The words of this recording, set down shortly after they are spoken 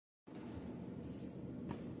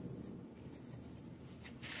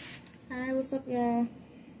Hi, what's up, y'all?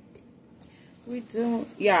 We doing,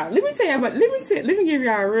 y'all. Let me tell y'all, but let me give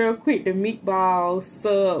y'all real quick the meatball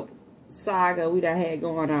sub saga we done had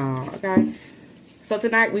going on. Okay, so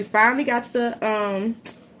tonight we finally got the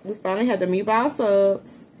we finally had the meatball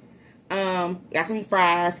subs. Got some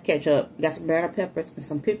fries, ketchup, got some banana peppers, and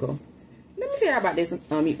some pickle. Let me tell y'all about this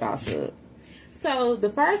meatball sub. So the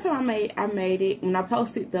first time I made it when I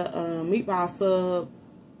posted the meatball sub,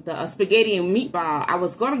 the spaghetti and meatball. I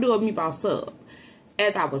was gonna do a meatball sub.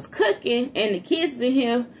 As I was cooking and the kids in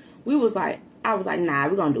here, I was like, nah,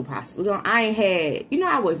 we're gonna do pasta. I ain't had, you know,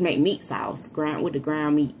 I always make meat sauce with the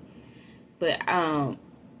ground meat, but I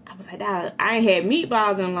was like, I ain't had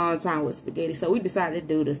meatballs in a long time with spaghetti, so we decided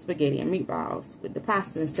to do the spaghetti and meatballs with the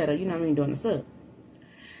pasta instead of, you know what I mean, doing the sub.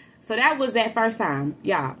 So that was that first time,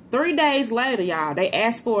 y'all. 3 days later, y'all, they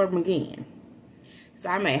asked for them again. So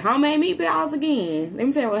I made homemade meatballs again. Let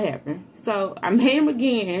me tell you what happened. So I made them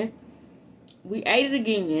again. We ate it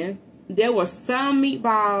again. There were some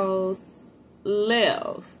meatballs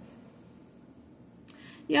left.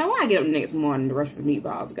 Yeah, when I get up the next morning, the rest of the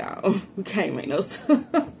meatballs gone. We can't make no sense.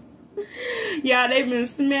 Y'all, they've been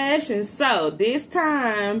smashing. So this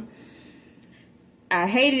time, I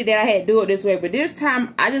hated that I had to do it this way, but this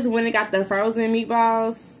time I just went and got the frozen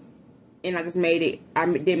meatballs. And I just made it. I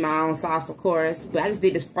did my own sauce, of course, but I just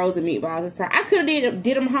did this frozen meatballs this time. I could have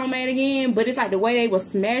did them homemade again, but it's like the way they were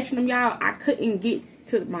smashing them, y'all. I couldn't get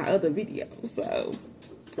to my other video, so.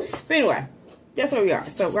 But anyway, that's where we are.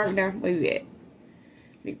 So right now, where we at?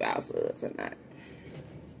 Meatball subs or not?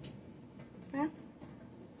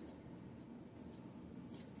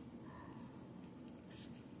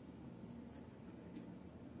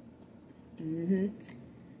 Okay.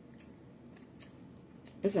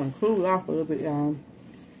 It's gonna cool off a little bit, y'all.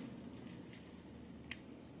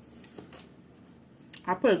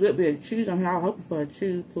 I put a good bit of cheese on here. I was hoping for a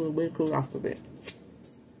cheese to really cool off a bit.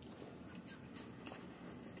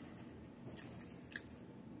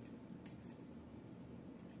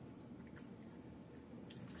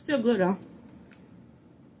 Still good though.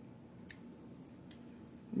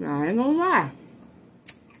 I ain't gonna lie.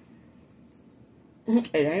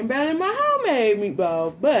 It ain't better than my homemade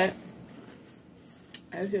meatball, but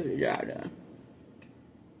I still get the job done.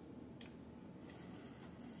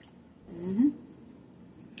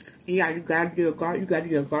 Yeah, you gotta do a garlic. You gotta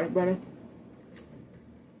do a garlic butter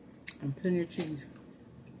and plenty of cheese.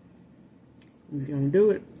 If you're gonna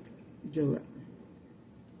do it, do it.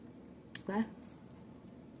 Okay.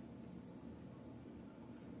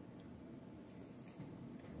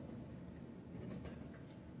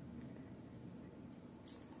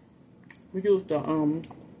 We used the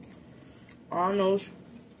Arnold's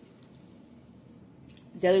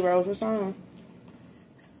Jelly Rolls or something.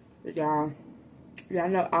 Y'all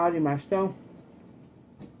know Aldi my store.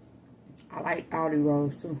 I like Aldi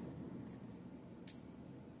rolls too.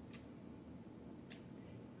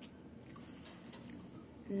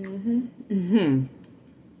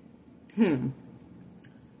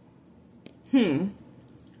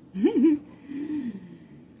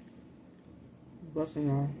 Busting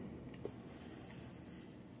y'all.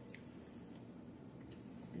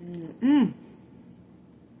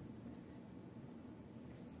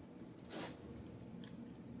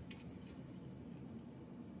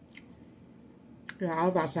 Yeah, I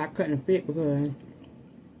was outside cutting the fit because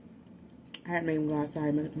I hadn't made him go outside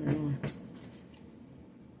and make it on.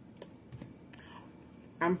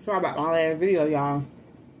 I'm sorry about my last video, y'all.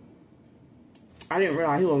 I didn't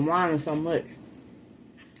realize he was whining so much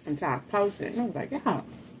until I posted it. And I was like, yeah.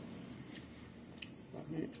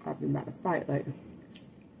 I've been about to fight later.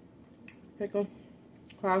 Pickle.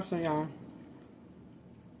 Clausen, y'all.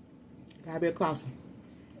 Gotta be a Clausen.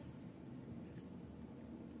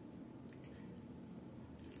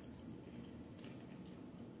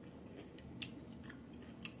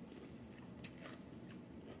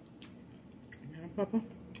 Papa.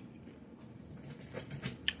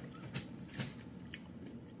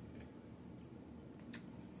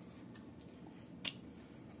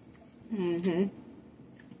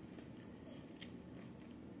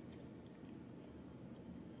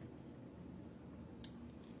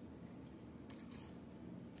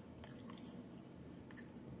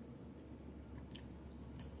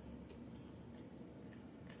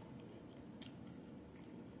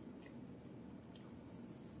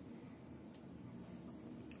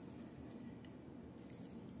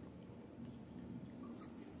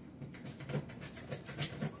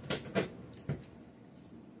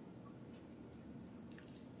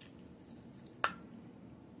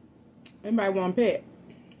 Anybody want a pet?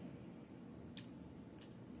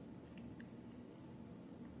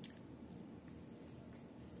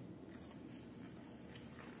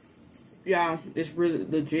 Yeah, it's really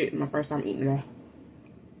legit. My first time eating that.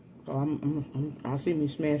 So I'll see me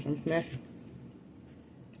smash. I'm smashing.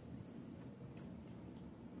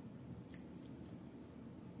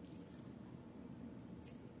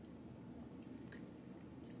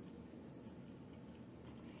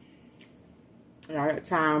 And all that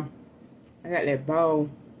time, I got that bowl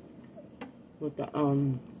with the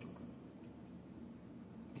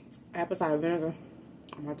apple cider vinegar.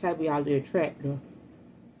 On my table, y'all did track the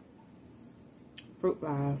fruit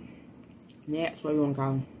fly. Gnats, what you want to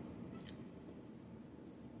call them.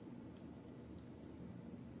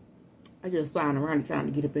 I just flying around and trying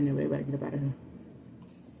to get up in there. Everybody get up out of here.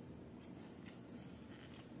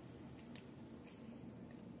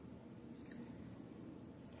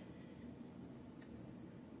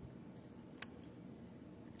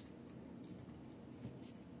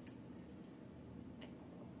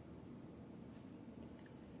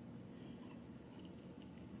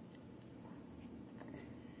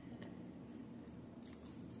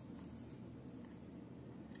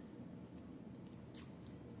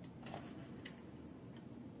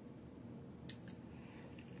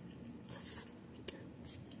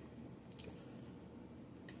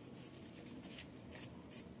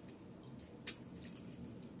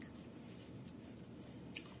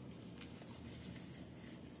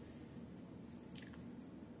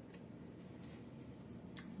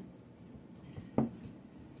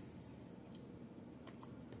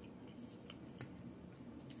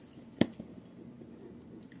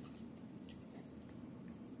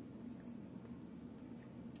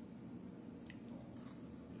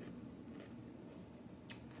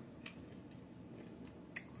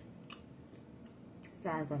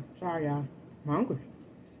 Sorry, y'all. I'm hungry.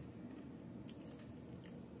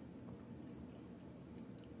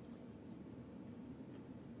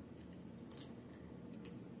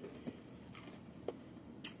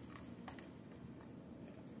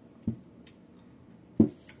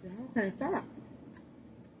 Y'all can't stop.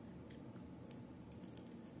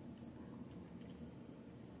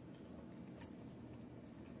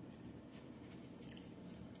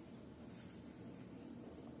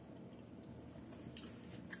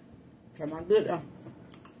 Am I good though?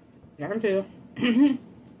 Y'all can tell.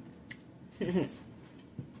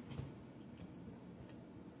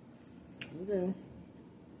 Okay.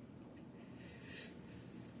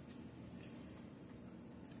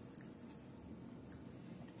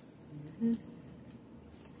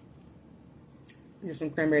 Get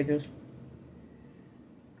some cranberry juice.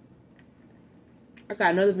 I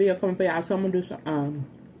got another video coming for y'all, so I'm gonna do some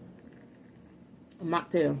a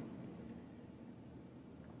mocktail.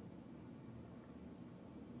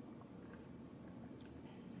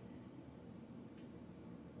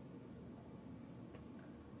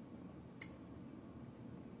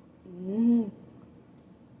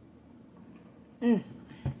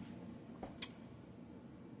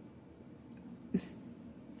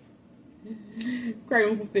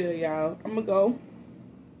 Craving fulfilled, y'all. I'm gonna go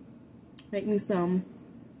make me some.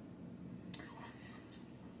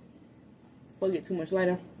 Before I get too much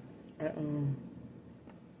later. I'll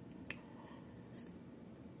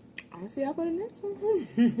see y'all for the next one.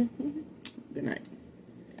 Good night.